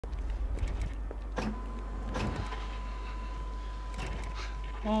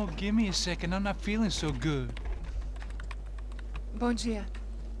Oh, give me a second. I'm not feeling so good. Bom dia.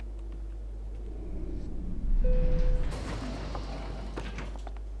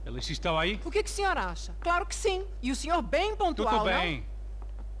 Alice estava aí? O que o senhor acha? Claro que sim. E o senhor bem pontual, Tudo bem.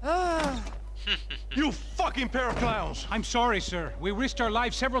 não? Ah. You fucking pair of clowns! I'm sorry, sir. We risked our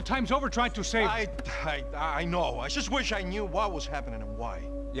lives several times over trying to save... I know. I just wish I knew what was happening and why.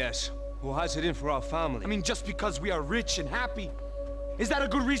 Yes. Who has it in for our family? I mean, just because we are rich and happy? Is that a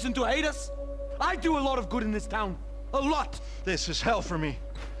good reason to hate us? I do a lot of good in this town. A lot! This is hell for me.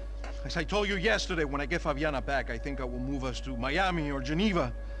 As I told you yesterday, when I get Fabiana back, I think I will move us to Miami or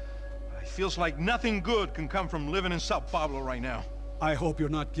Geneva. It feels like nothing good can come from living in Sao Paulo right now. I hope you're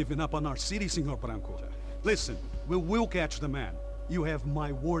not giving up on our city, Senor Branco. Listen, we will catch the man. You have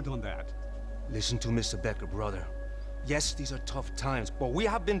my word on that. Listen to Mr. Becker, brother. Yes, these are tough times, but we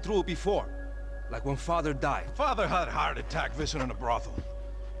have been through it before. Like when Father died. Father had a heart attack visiting a brothel.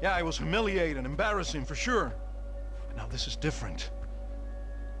 Yeah, it was humiliating, embarrassing, for sure. But now this is different.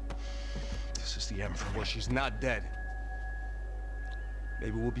 This is the Emperor. Well, she's not dead.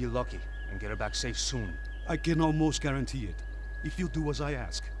 Maybe we'll be lucky and get her back safe soon. I can almost guarantee it, if you do as I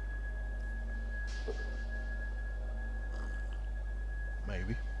ask.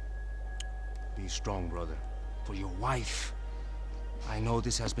 Maybe. Be strong, brother. For your wife. I know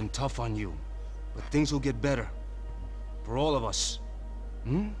this has been tough on you, but things will get better. For all of us.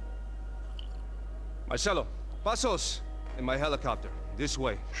 Hmm? Marcelo, pasos in my helicopter. This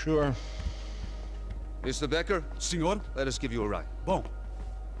way. Sure. Mr. Becker? Senhor? Let us give you a ride. Bom.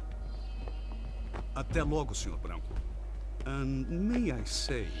 Até logo, Senhor Branco. And may I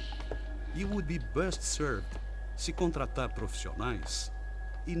say, you would be best served se contratar profissionais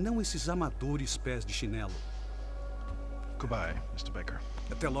e não esses amadores pés de chinelo. Goodbye, Mr. Becker.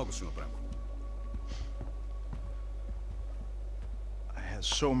 Até logo, Senhor Branco. I had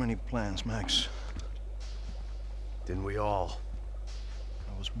so many plans, Max. Didn't we all?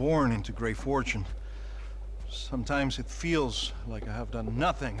 I was born into great fortune. Sometimes it feels like I have done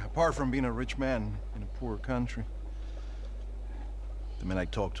nothing apart from being a rich man in a poor country. The men I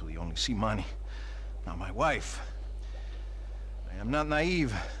talk to, they only see money. Now my wife. I am not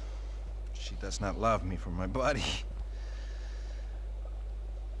naive. She does not love me for my body.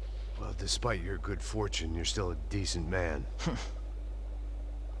 Well, despite your good fortune, you're still a decent man.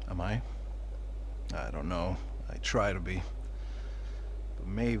 Am I? I don't know. I try to be. But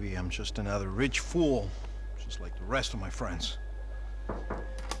maybe I'm just another rich fool, just like the rest of my friends.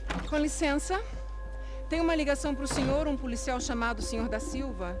 Com licença. Tem uma ligação pro senhor, policial chamado Sr. da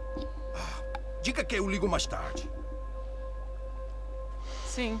Silva. Diga que eu ligo mais tarde.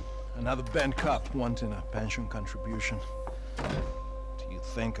 Sim. Another bent cop wanting a pension contribution. Do you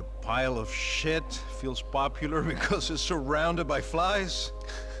think a pile of shit feels popular because it's surrounded by flies?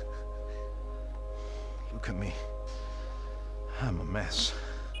 Look at me. I'm a mess.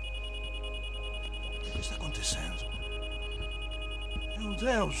 O que está acontecendo? Meu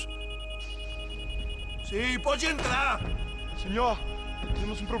Deus! Sim, pode entrar! Senhor,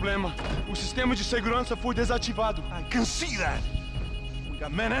 temos problema. O sistema de segurança foi desativado. I can see that! We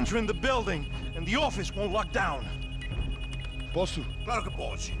got men entering the building, and the office won't lock down. Posso? Claro que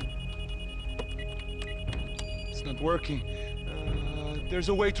pode. It's not working. There's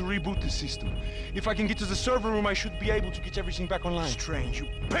a way to reboot the system. If I can get to the server room, I should be able to get everything back online. Strange. You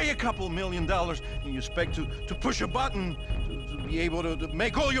pay a couple $1 million, and you expect to push a button to be able to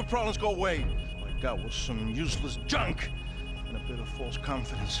make all your problems go away. All I got was some useless junk and a bit of false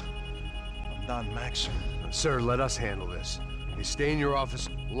confidence. I'm done, Max. Sir, let us handle this. You stay in your office,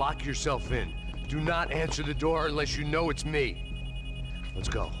 lock yourself in. Do not answer the door unless you know it's me. Let's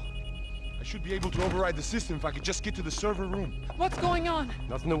go. I should be able to override the system if I could just get to the server room. What's going on?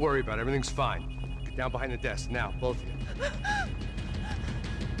 Nothing to worry about. Everything's fine. Get down behind the desk. Now, both of you.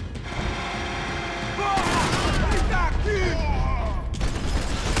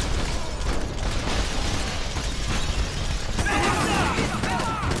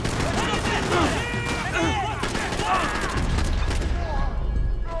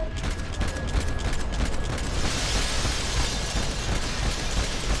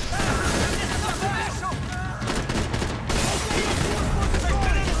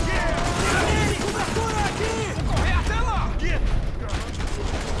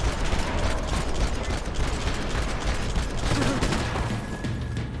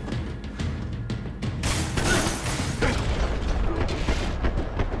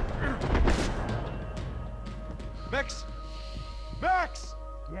 Max!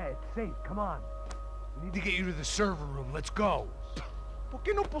 Yeah, it's safe. Come on. We need to get you to the server room. Let's go. Por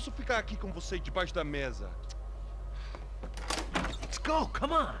que não posso ficar aqui com você debaixo da mesa? Let's go. go,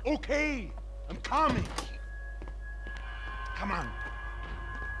 come on. Okay, I'm coming. Come on.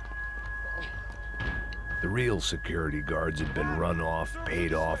 The real security guards had been run off,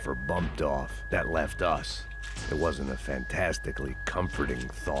 paid off, or bumped off. That left us. It wasn't a fantastically comforting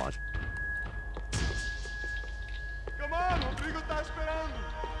thought. Come on, Rodrigo está esperando.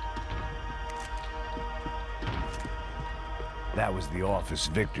 That was the office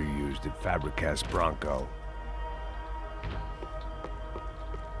Victor used at Fabricas Bronco.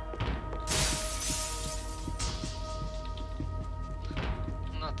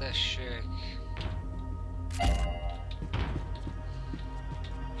 Na tessék.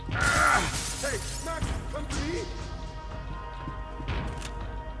 Hey, Max, come to me.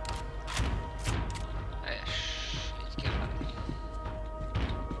 Helyes. Így kell menni.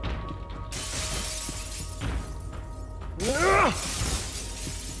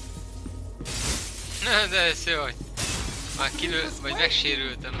 De ez jó, hogy már vagy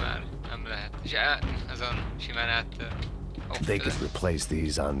megsérültem már, nem lehet. És azon simán át... They could replace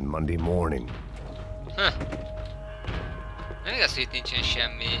these on Monday morning. Nem igaz, hogy itt nincsen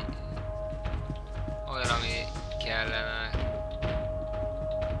semmi olyan, ami kellene.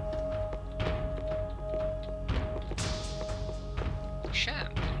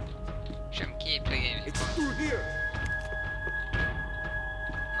 Sem képregény. It's through here.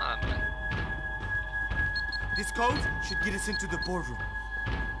 Nem. This code should get us into the boardroom.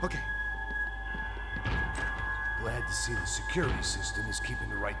 Okay. Glad to see the security system is keeping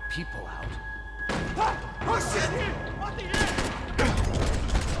the right people out. Ah! Oh shit! What the heck?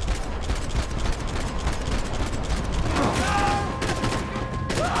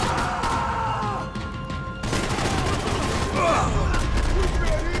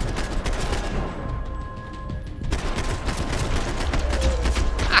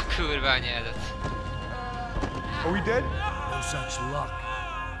 Kurva anyádat. Are we dead? No such luck.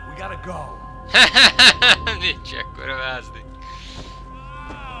 We gotta go. Nincs ekkora vázni.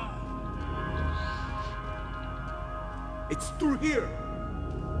 It's through here.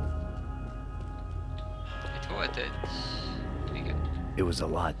 Itt volt egy... Igen. It was a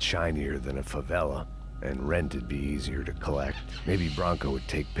lot shinier than a favela, and rent would be easier to collect. Maybe Bronco would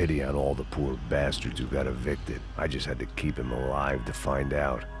take pity on all the poor bastards who got evicted. I just had to keep him alive to find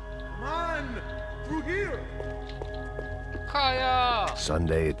out. Come on! Through here! Kaja!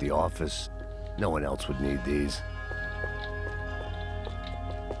 Sunday at the office? No one else would need these.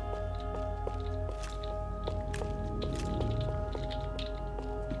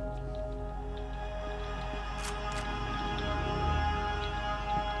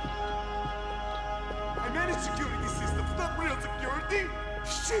 I managed security systems, not real security!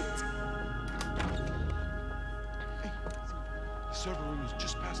 Shit! Hey, the server room is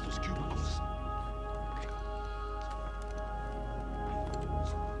just past those cubicles.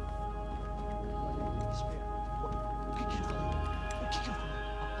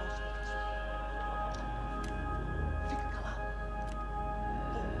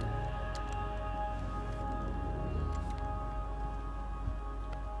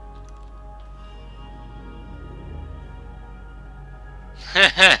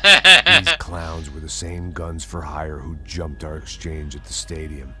 These clowns were the same guns for hire who jumped our exchange at the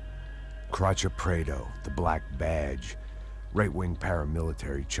stadium. Crotcha Prado, the Black Badge. Right-wing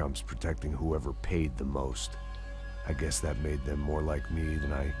paramilitary chumps protecting whoever paid the most. I guess that made them more like me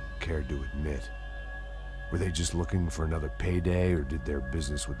than I cared to admit. Were they just looking for another payday, or did their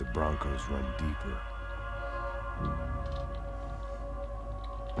business with the Broncos run deeper?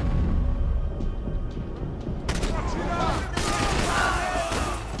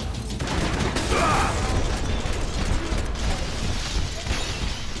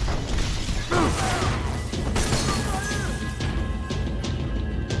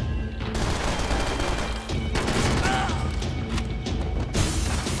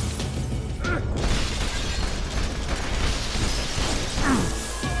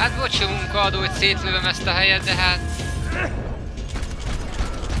 Hát bocsi munkaadó, hogy szétlövöm ezt a helyet, de hát...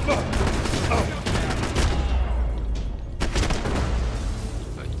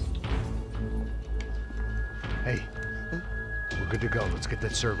 Hey, we're good to go. Let's get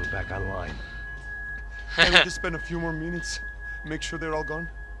that server back online. Can we just spend a few more minutes? Make sure they're all gone?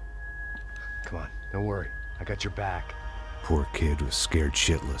 Come on, don't worry. I got your back. Poor kid was scared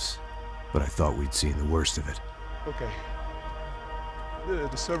shitless, but I thought we'd seen the worst of it. Okay.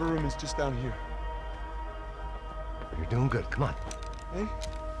 The server room is just down here. You're doing good. Come on. Hey,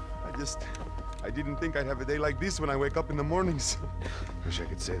 I didn't think I'd have a day like this when I wake up in the mornings. Wish I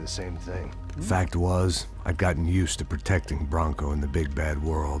could say the same thing. Fact was, I'd gotten used to protecting Bronco in the big bad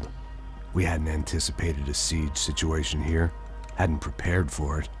world. We hadn't anticipated a siege situation here, Hadn't prepared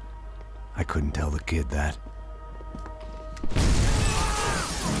for it. I couldn't tell the kid that.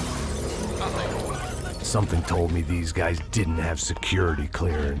 Something told me these guys didn't have security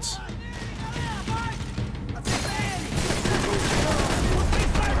clearance.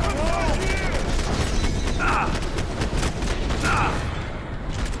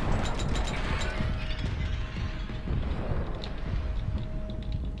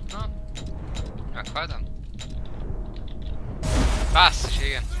 Meghaltam? Basszus,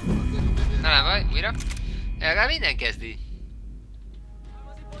 igen. Na nem baj, újra. Legalább minden kezdi.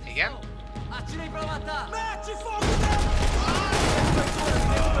 Igen.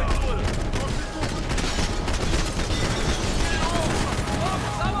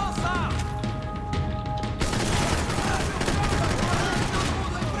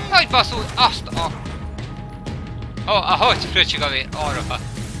 Hogy baszul azt a... Ó, ahogy fröcsig a vér, arra van.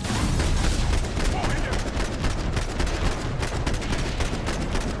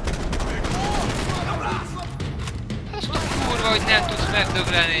 Azt a kurva, hogy nem tudsz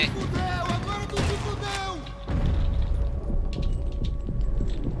megdögleni.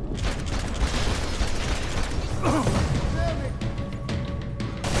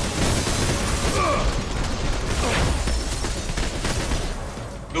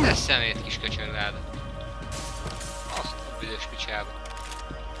 Ez szemét kis köcsögláda. Azt a büdös picsába.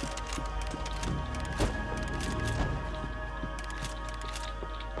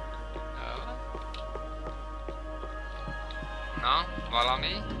 Na,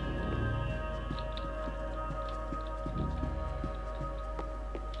 valami.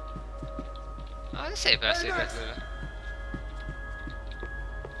 Na, ez szép lesz tőle.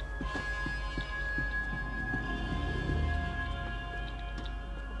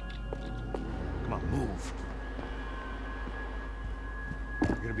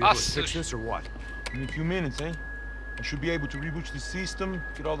 Be able to fix this or what? In a few minutes, eh? I should be able to reboot the system,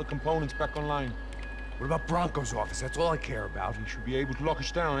 get all the components back online. What about Bronco's office? That's all I care about. You should be able to lock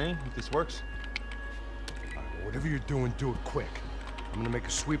us down, eh? If this works. Well, whatever you're doing, do it quick. I'm gonna make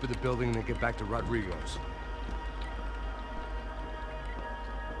a sweep of the building and then get back to Rodrigo's.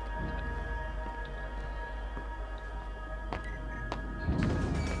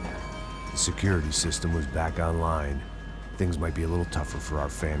 The security system was back online. Things might be a little tougher for our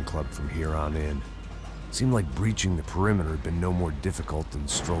fan club from here on in. Seemed like breaching the perimeter had been no more difficult than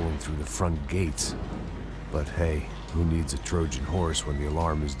strolling through the front gates. But hey, who needs a Trojan horse when the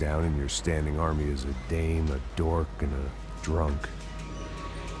alarm is down and your standing army is a dame, a dork, and a drunk?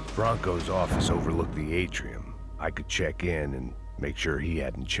 Bronco's office overlooked the atrium. I could check in and make sure he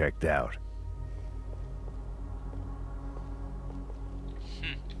hadn't checked out.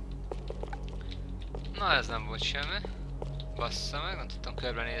 Na ez nem volt semmi. Bassza meg, nem tudtam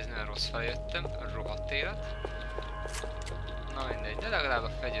körbenézni, mert rossz felé jöttem, rohadt élet. Na mindegy, de legalább a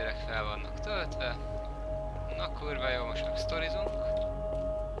fegyverek fel vannak töltve. Na kurva jó, most meg sztorizunk.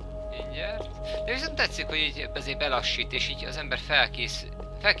 Mindjárt. De viszont tetszik, hogy így ezért belassít, és így az ember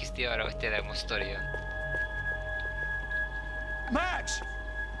felkészíti arra, hogy tényleg most sztori jön. Max!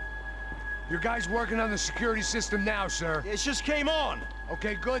 Your guy's working on the security system now, sir. It just came on.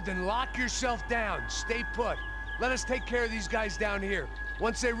 Okay, good, then lock yourself down. Stay put. Let us take care of these guys down here.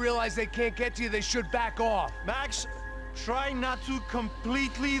 Once they realize they can't get to you, they should back off. Max, try not to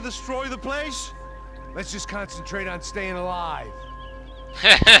completely destroy the place. Let's just concentrate on staying alive.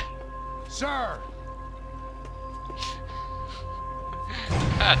 Sir!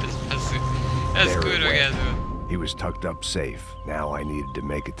 Ez kurva gáz volt. He was tucked up safe. Now I needed to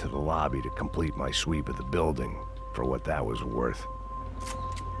make it to the lobby to complete my sweep of the building, for what that was worth.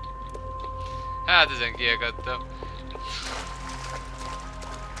 Hát ezen kiakadtam.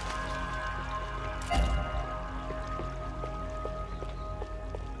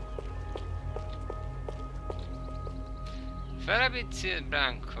 Felebicil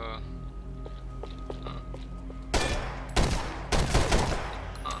Branco.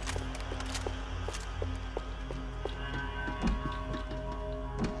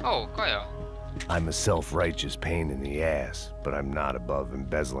 Oh, kaja. I'm a self-righteous pain in the ass, but I'm not above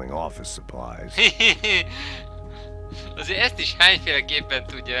embezzling office supplies. Azért ezt is hányféleképpen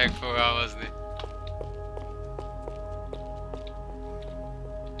tudja megfogalmazni.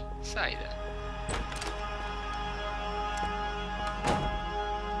 Szállj ide.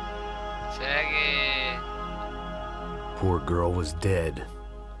 Szegény. Poor girl was dead.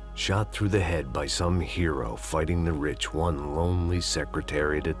 Shot through the head by some hero fighting the rich one lonely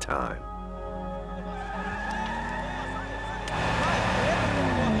secretary at a time.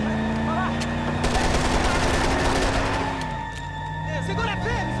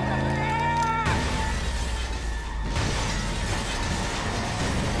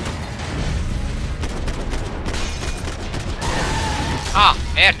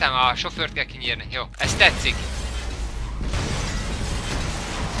 Értem, a sofőrt kell kinyírni. Jó, ez tetszik.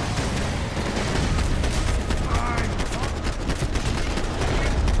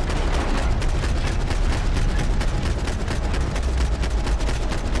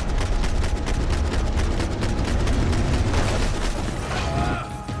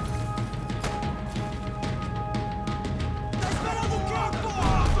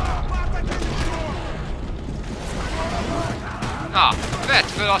 Na, vedd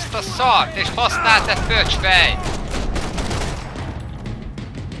föl azt a szart, és használd, te pöcsfej!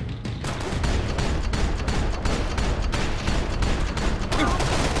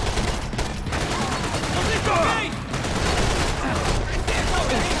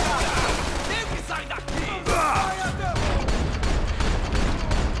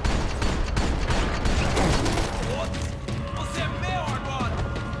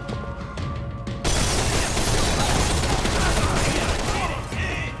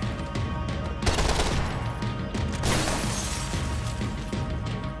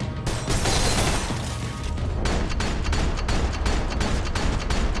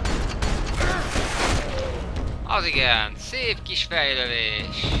 Az igen, szép kis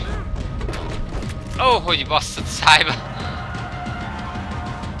fejlövés. Ó, hogy basszott szájba.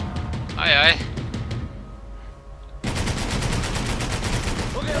 Ajaj.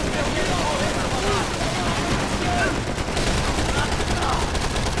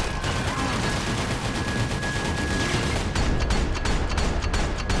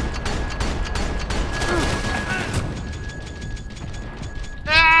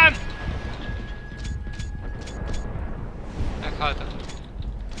 Nem! Meghaltam.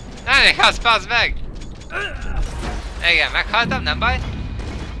 Nem meghalsz, bazd meg! Igen, meghaltam, nem baj.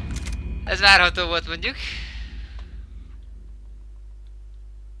 Ez várható volt mondjuk.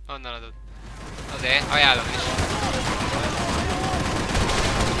 Honnan adod? Azért, ajánlom is.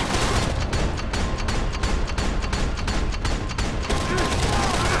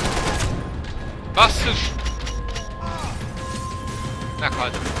 Basszus!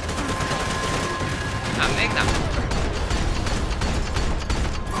 Meghaltam. Nem, még nem.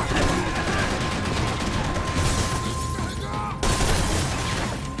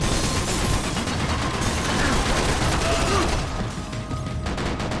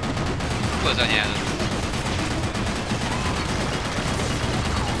 Az anyádat.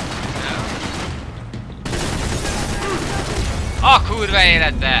 A kurva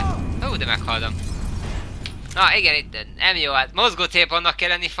életbe! Hú, de meghaltam. Na igen, itt nem jó, hát mozgócélpontnak kell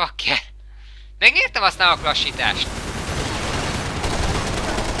lenni, fakker. Meg miért nem használok lassítást?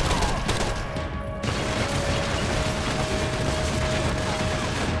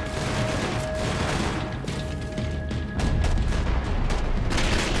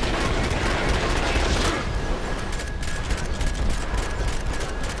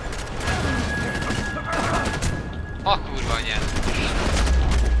 A kurva anyád.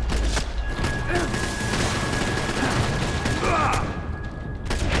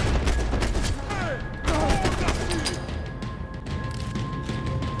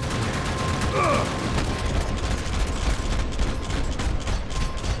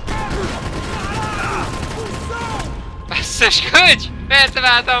 Basszus, köcs! Miért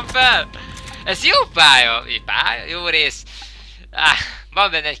váltam fel? Ez jó pálya! Jó rész.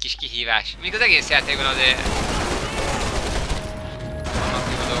 Van benne egy kis kihívás. Míg az egész játékban azért... vannak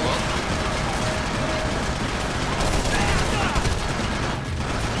jó dolgok.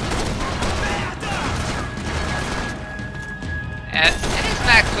 Ez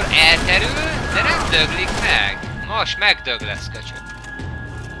már akkor elterül, de nem döglik meg. Most megdög lesz, köcsög.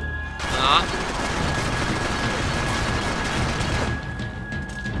 Na.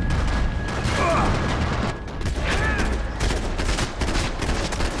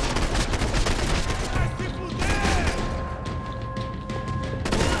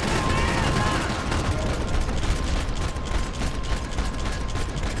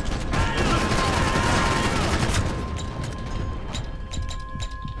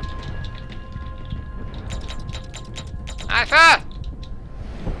 Állj fel!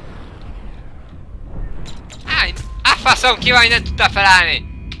 Állj! Faszom ki vagy, nem tudtál felállni!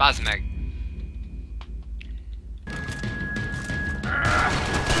 Bazd meg!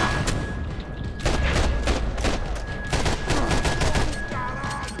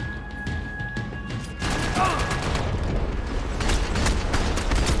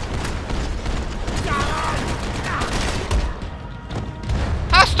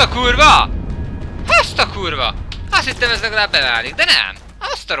 Azt a kurva! Azt a kurva! Azt hittem, ez legalább beválik, de nem!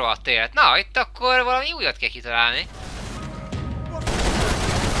 Azt a rohadt élet! Na, itt akkor valami újat kell kitalálni.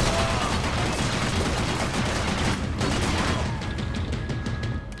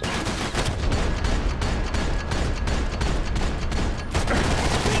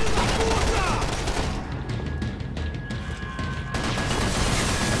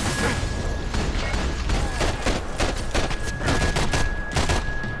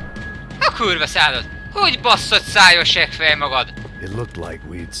 kurva szádod! Hogy basszod szájos seggfej magad? It looked like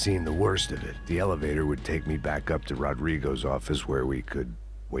we'd seen the worst of it. The elevator would take me back up to Rodrigo's office where we could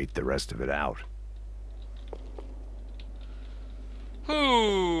wait the rest of it out.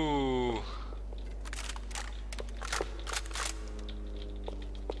 Hú.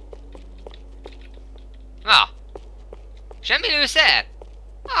 Na! Semmi lőszer?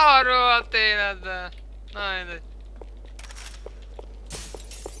 Arról a életben. Na mindegy.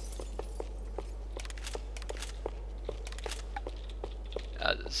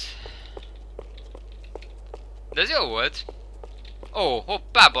 Az. De ez jó volt. Ó,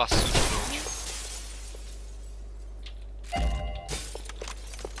 hoppá basszus.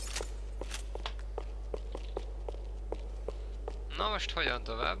 Na most hogyan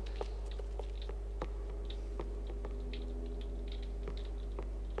tovább?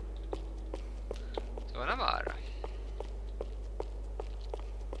 Szóval nem arra.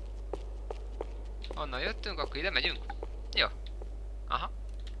 Onnan jöttünk, akkor ide megyünk? Jó. Aha.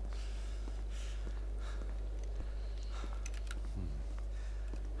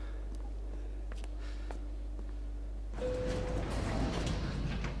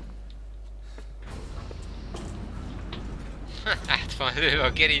 Hát van lőve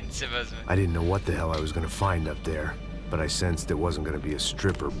a gerincem az meg. I didn't know what the hell I was gonna find up there, but I sensed it wasn't gonna be a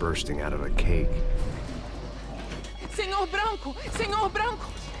stripper bursting out of a cake. Senor Branco! Senor Branco!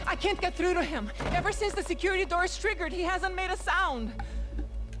 I can't get through to him. Ever since the security door is triggered, he hasn't made a sound.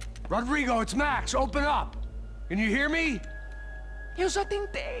 Rodrigo, it's Max. Open up. Can you hear me? Eu já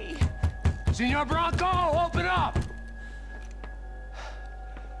tentei. Senor Branco, open up!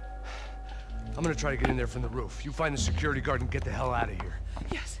 I'm gonna try to get in there from the roof. You find the security guard and get the hell out of here.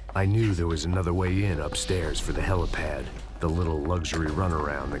 Yes. I knew there was another way in upstairs for the helipad. The little luxury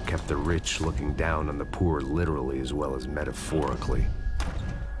runaround that kept the rich looking down on the poor literally as well as metaphorically.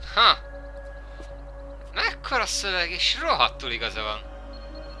 Ha! Mekkora szöveg és rohadtul igaza van.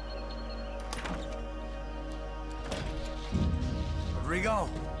 Rodrigo!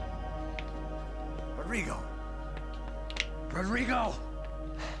 Rodrigo! Rodrigo!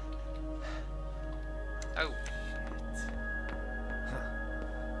 Oh.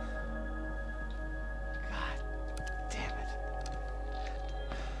 God damn it.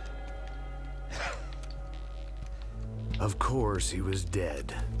 Of course, he was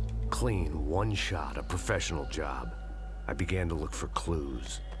dead. Clean, one shot, a professional job. I began to look for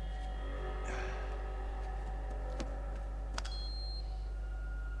clues.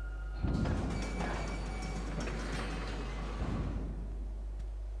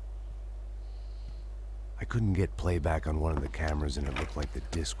 I couldn't get playback on one of the cameras and it looked like the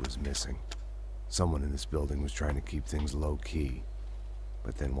disc was missing. Someone in this building was trying to keep things low-key.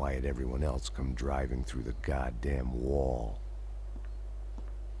 But then why had everyone else come driving through the goddamn wall?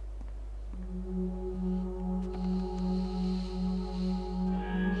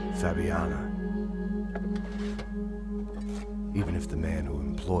 Fabiana. Even if the man who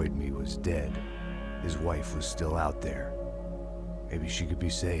employed me was dead, his wife was still out there. Maybe she could be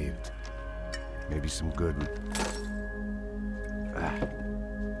saved. Maybe some good...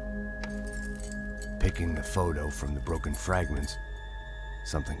 Picking the photo from the broken fragments,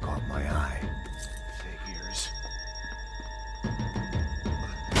 something caught my eye. Figures.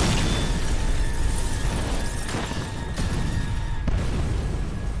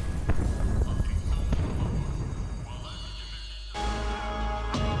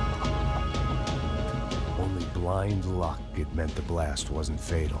 Only blind luck it meant the blast wasn't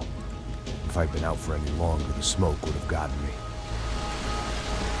fatal. If I'd been out for any longer, the smoke would have gotten me.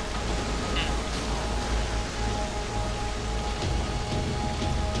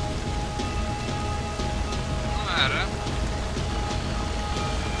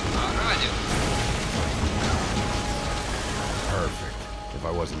 Perfect. If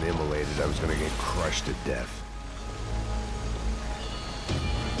I wasn't immolated, I was gonna get crushed to death.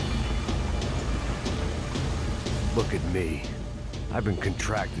 Look at me. I've been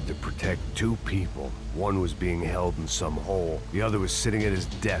contracted to protect two people. One was being held in some hole. The other was sitting at his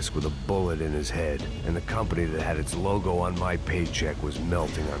desk with a bullet in his head. And the company that had its logo on my paycheck was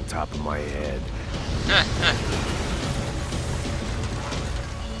melting on top of my head.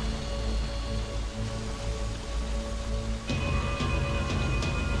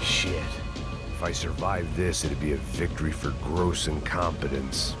 Shit. If I survived this, it'd be a victory for gross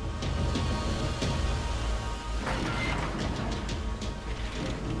incompetence.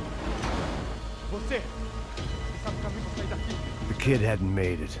 The kid hadn't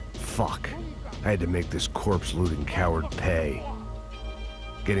made it. Fuck. I had to make this corpse-looting coward pay.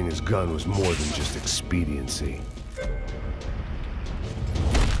 Getting his gun was more than just expediency.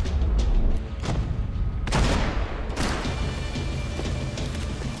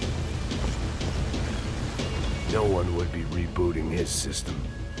 No one would be rebooting his system.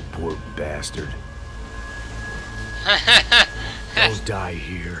 Poor bastard. Don't die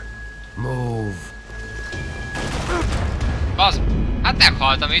here. Move. Bazd, hát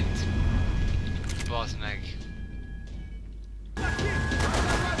meghaltam itt. Bazd meg.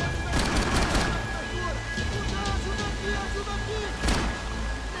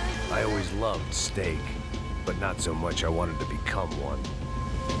 I always loved steak, but not so much I wanted to become one.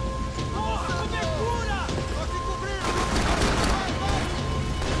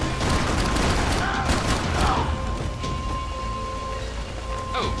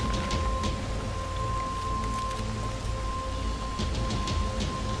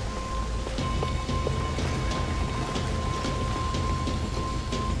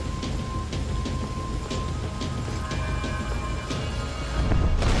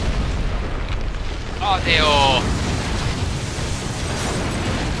 De jó!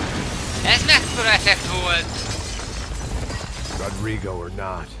 Ez mekkora effekt volt! Rodrigo or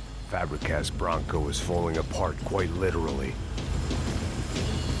not, Fabregas Bronco is falling apart quite literally.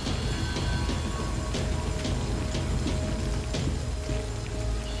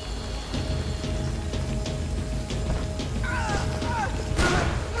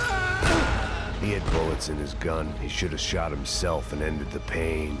 He had bullets in his gun. He should have shot himself and ended the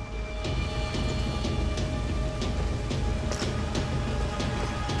pain.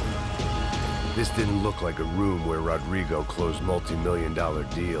 This didn't look like a room where Rodrigo closed multi-million-dollar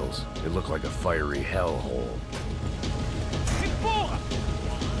deals. It looked like a fiery hellhole.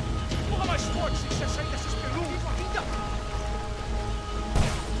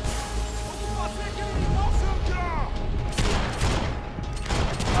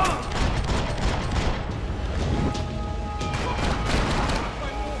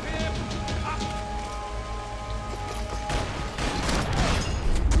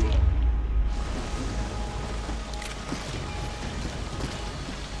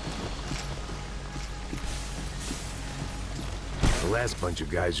 The last bunch of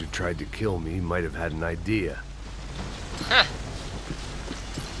guys who tried to kill me might have had an idea. Huh.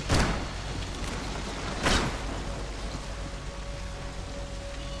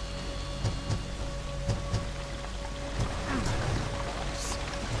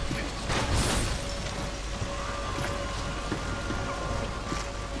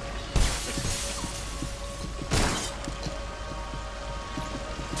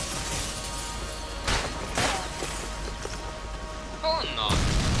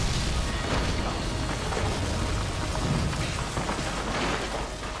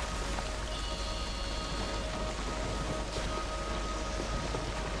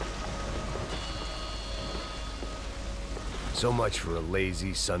 So much for a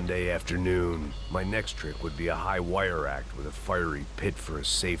lazy Sunday afternoon. My next trick would be a high wire act with a fiery pit for a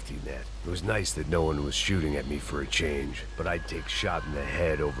safety net. It was nice that no one was shooting at me for a change, but I'd take shot in the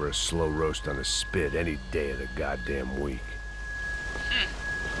head over a slow roast on a spit any day of the goddamn week.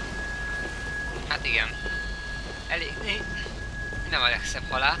 Hát igen. Elég nem a legszebb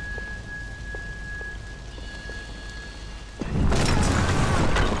halál.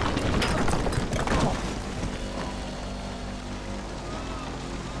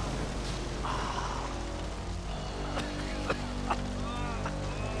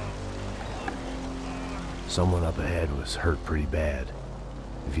 Someone up ahead was hurt pretty bad.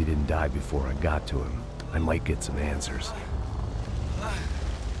 If he didn't die before I got to him, I might get some answers.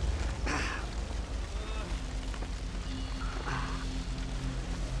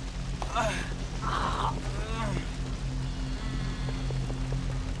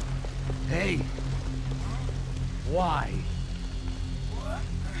 Hey! Why?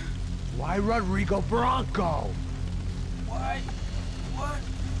 Why Rodrigo Bronco? Why? What?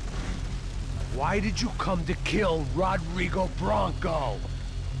 Why did you come to kill Rodrigo Bronco?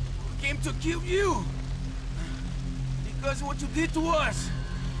 We came to kill you! Because of what you did to us!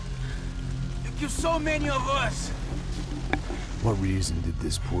 You killed so many of us! What reason did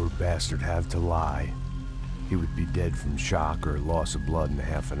this poor bastard have to lie? He would be dead from shock or loss of blood in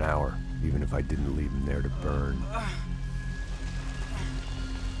half an hour, even if I didn't leave him there to burn.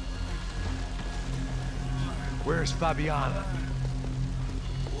 Where's Fabiana?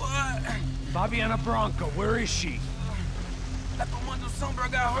 What? Fabiana Bronco, where is she? La Comando Sombra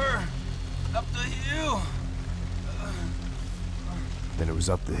got her. Up the hill. Then it was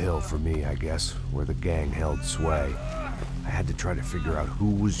up the hill for me, I guess, where the gang held sway. I had to try to figure out who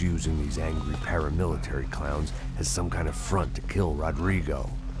was using these angry paramilitary clowns as some kind of front to kill Rodrigo.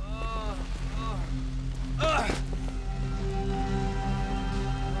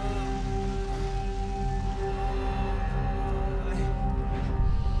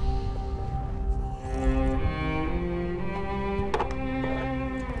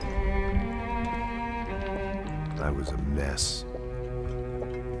 was a mess.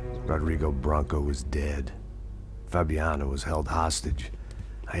 Rodrigo Branco was dead. Fabiana was held hostage.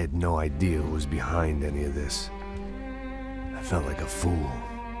 I had no idea who was behind any of this. I felt like a fool.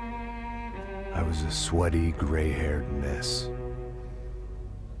 I was a sweaty, gray-haired mess.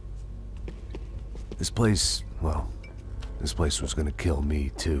 This place, well, this place was gonna kill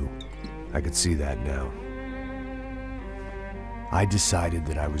me, too. I could see that now. I decided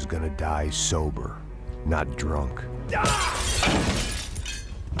that I was gonna die sober, not drunk. At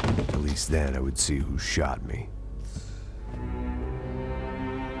least then I would see who shot me.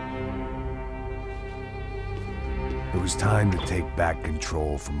 It was time to take back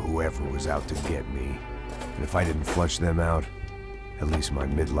control from whoever was out to get me. And if I didn't flush them out, at least my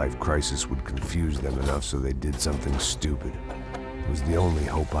midlife crisis would confuse them enough so they did something stupid. It was the only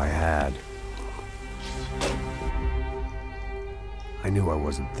hope I had. I knew I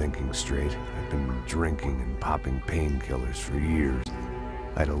wasn't thinking straight. I'd been drinking and popping painkillers for years.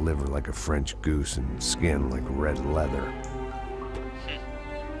 I had a liver like a French goose and skin like red leather.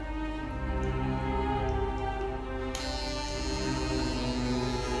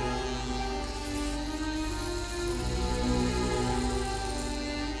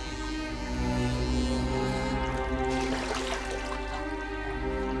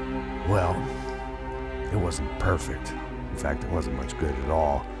 Well, it wasn't perfect. In fact, it wasn't much good at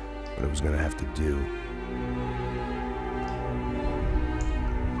all, but it was gonna have to do.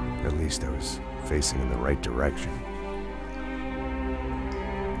 At least I was facing in the right direction.